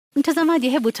Mtazamaji,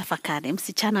 hebu tafakari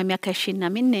msichana wa miaka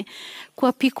 24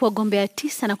 kuwapiku wagombea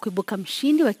 9 na kuibuka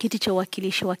mshindi wa kiti cha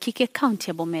uwakilishi wa kike kaunti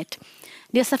ya Bomet.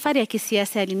 Ndio safari ya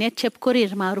kisiasa ya Linet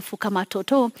Chepkorir maarufu kama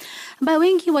Toto, ambaye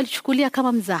wengi walichukulia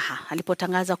kama mzaha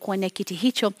alipotangaza kuwania kiti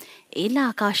hicho, ila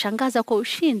akawashangaza kwa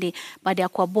ushindi baada ya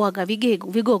kuwabwaga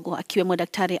vigogo akiwemo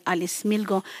Daktari Alice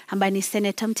Milgo ambaye ni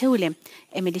seneta mteule.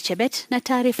 Emily Chebet na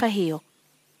taarifa hiyo.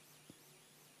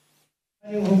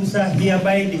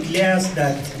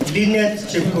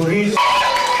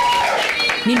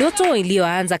 Ni ndoto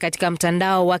iliyoanza katika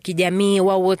mtandao wa kijamii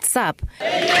wa WhatsApp.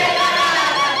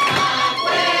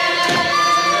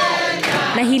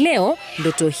 Na hii leo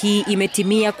ndoto hii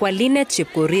imetimia kwa Linet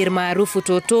Chepkorir maarufu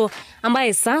Toto,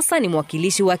 ambaye sasa ni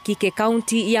mwakilishi wa kike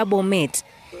kaunti ya Bomet.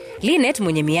 Linet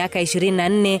mwenye miaka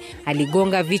 24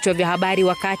 aligonga vichwa vya habari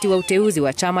wakati wa uteuzi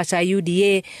wa chama cha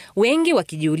UDA, wengi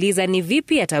wakijiuliza ni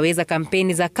vipi ataweza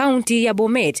kampeni za kaunti ya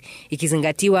Bomet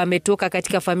ikizingatiwa ametoka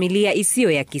katika familia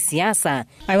isiyo ya kisiasa.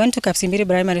 I went to Kapsimbiri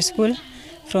Primary School.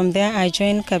 From there I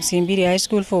joined Kapsimbiri High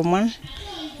School for 1.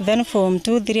 Then from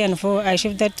 2, 3 and 4 I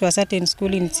shifted to a certain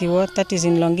school in Tiwa, that is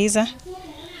in Longiza.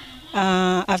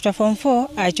 After Form 4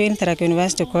 I joined Tharaka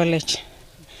University College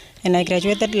and I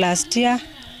graduated last year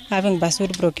having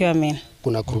pursued procurement.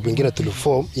 Kuna group ingine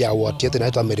tuliform ya ward yetu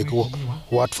inaitwa America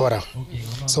Ward Forum.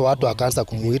 So watu wakaanza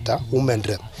kumuita women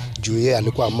rep. Juu yeye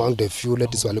alikuwa among the few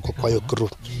ladies walikuwa kwa hiyo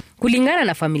group. Kulingana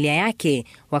na familia yake,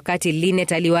 wakati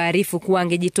Linet aliwaarifu kuwa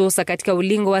angejitosa katika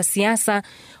ulingo wa siasa,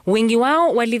 wengi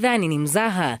wao walidhani ni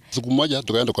mzaha. Siku moja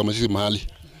tukaenda kwa masisi mahali.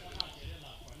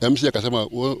 MC akasema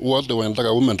wote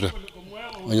wanataka women rep.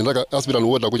 Wanataka aspirant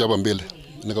wote kuja hapa mbele.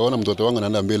 Nikaona mtoto wangu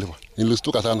anaenda mbele.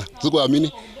 Nilistuka sana.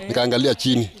 Sikuamini, nikaangalia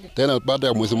chini. Tena baada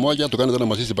ya mwezi mmoja tukaenda tena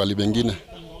masisi pale pengine.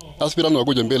 Aspirant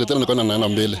wakuja mbele, tena nikaona anaenda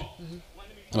mbele.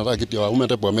 Anataka kiti ya women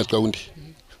rep wa Bomet County.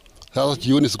 Sasa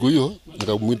jioni siku hiyo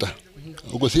nikamuita.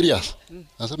 Uko serious?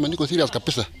 Anasema niko serious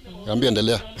kabisa. Nikamwambia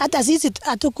endelea. Hata sisi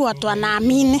hatukuwa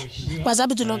tunaamini kwa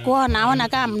sababu tulikuwa naona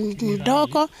kama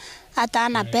mdogo hata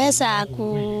ana pesa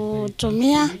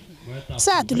kutumia.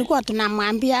 Sasa tulikuwa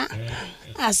tunamwambia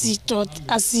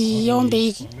asiombe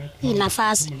hii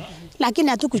nafasi, lakini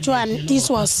hatukujua this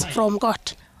was from God.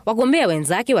 Wagombea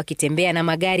wenzake wakitembea na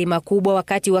magari makubwa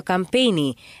wakati wa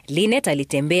kampeni, Linet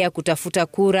alitembea kutafuta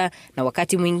kura na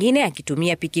wakati mwingine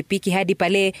akitumia pikipiki hadi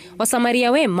pale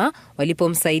wasamaria wema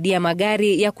walipomsaidia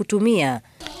magari ya kutumia.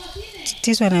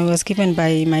 This one I was given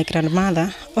by my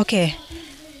grandmother. Okay.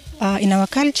 In our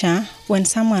culture, when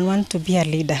someone wants to be a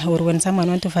leader or when someone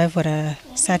wants to fight for a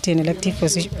certain elective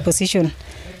position,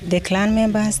 the clan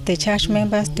members, the church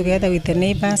members, together with the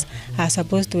neighbors, are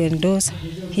supposed to endorse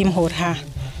him or her.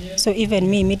 So even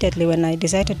me, immediately when I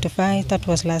decided to fight, that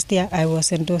was last year, I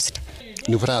was endorsed.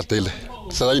 Ni furaha tele.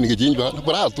 Sasa hivi nikijinjwa, ni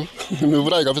furaha tu. Ni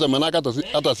furaha kabisa, maana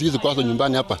hata sisi kwanza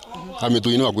nyumbani hapa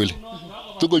ametuinua kweli.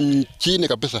 Tuko chini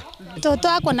kabisa. Toto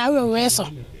ako na uwezo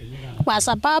kwa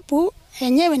sababu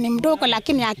yenyewe ni mdogo,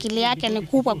 lakini akili yake ni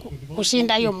kubwa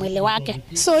kushinda hiyo mwili wake.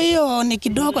 So hiyo ni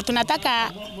kidogo,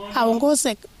 tunataka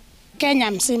aongoze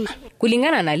Kenya mzima.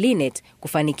 Kulingana na Linet,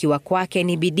 kufanikiwa kwake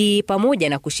ni bidii pamoja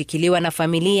na kushikiliwa na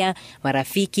familia,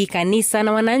 marafiki, kanisa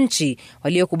na wananchi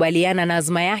waliokubaliana na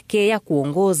azma yake ya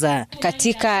kuongoza.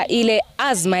 Katika ile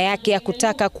azma yake ya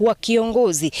kutaka kuwa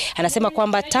kiongozi, anasema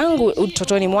kwamba tangu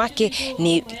utotoni mwake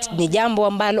ni jambo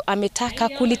ambalo ametaka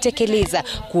kulitekeleza,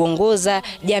 kuongoza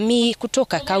jamii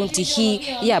kutoka kaunti hii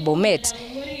ya Bomet.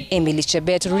 Emily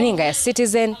Chebet, runinga ya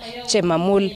Citizen, Chemamul.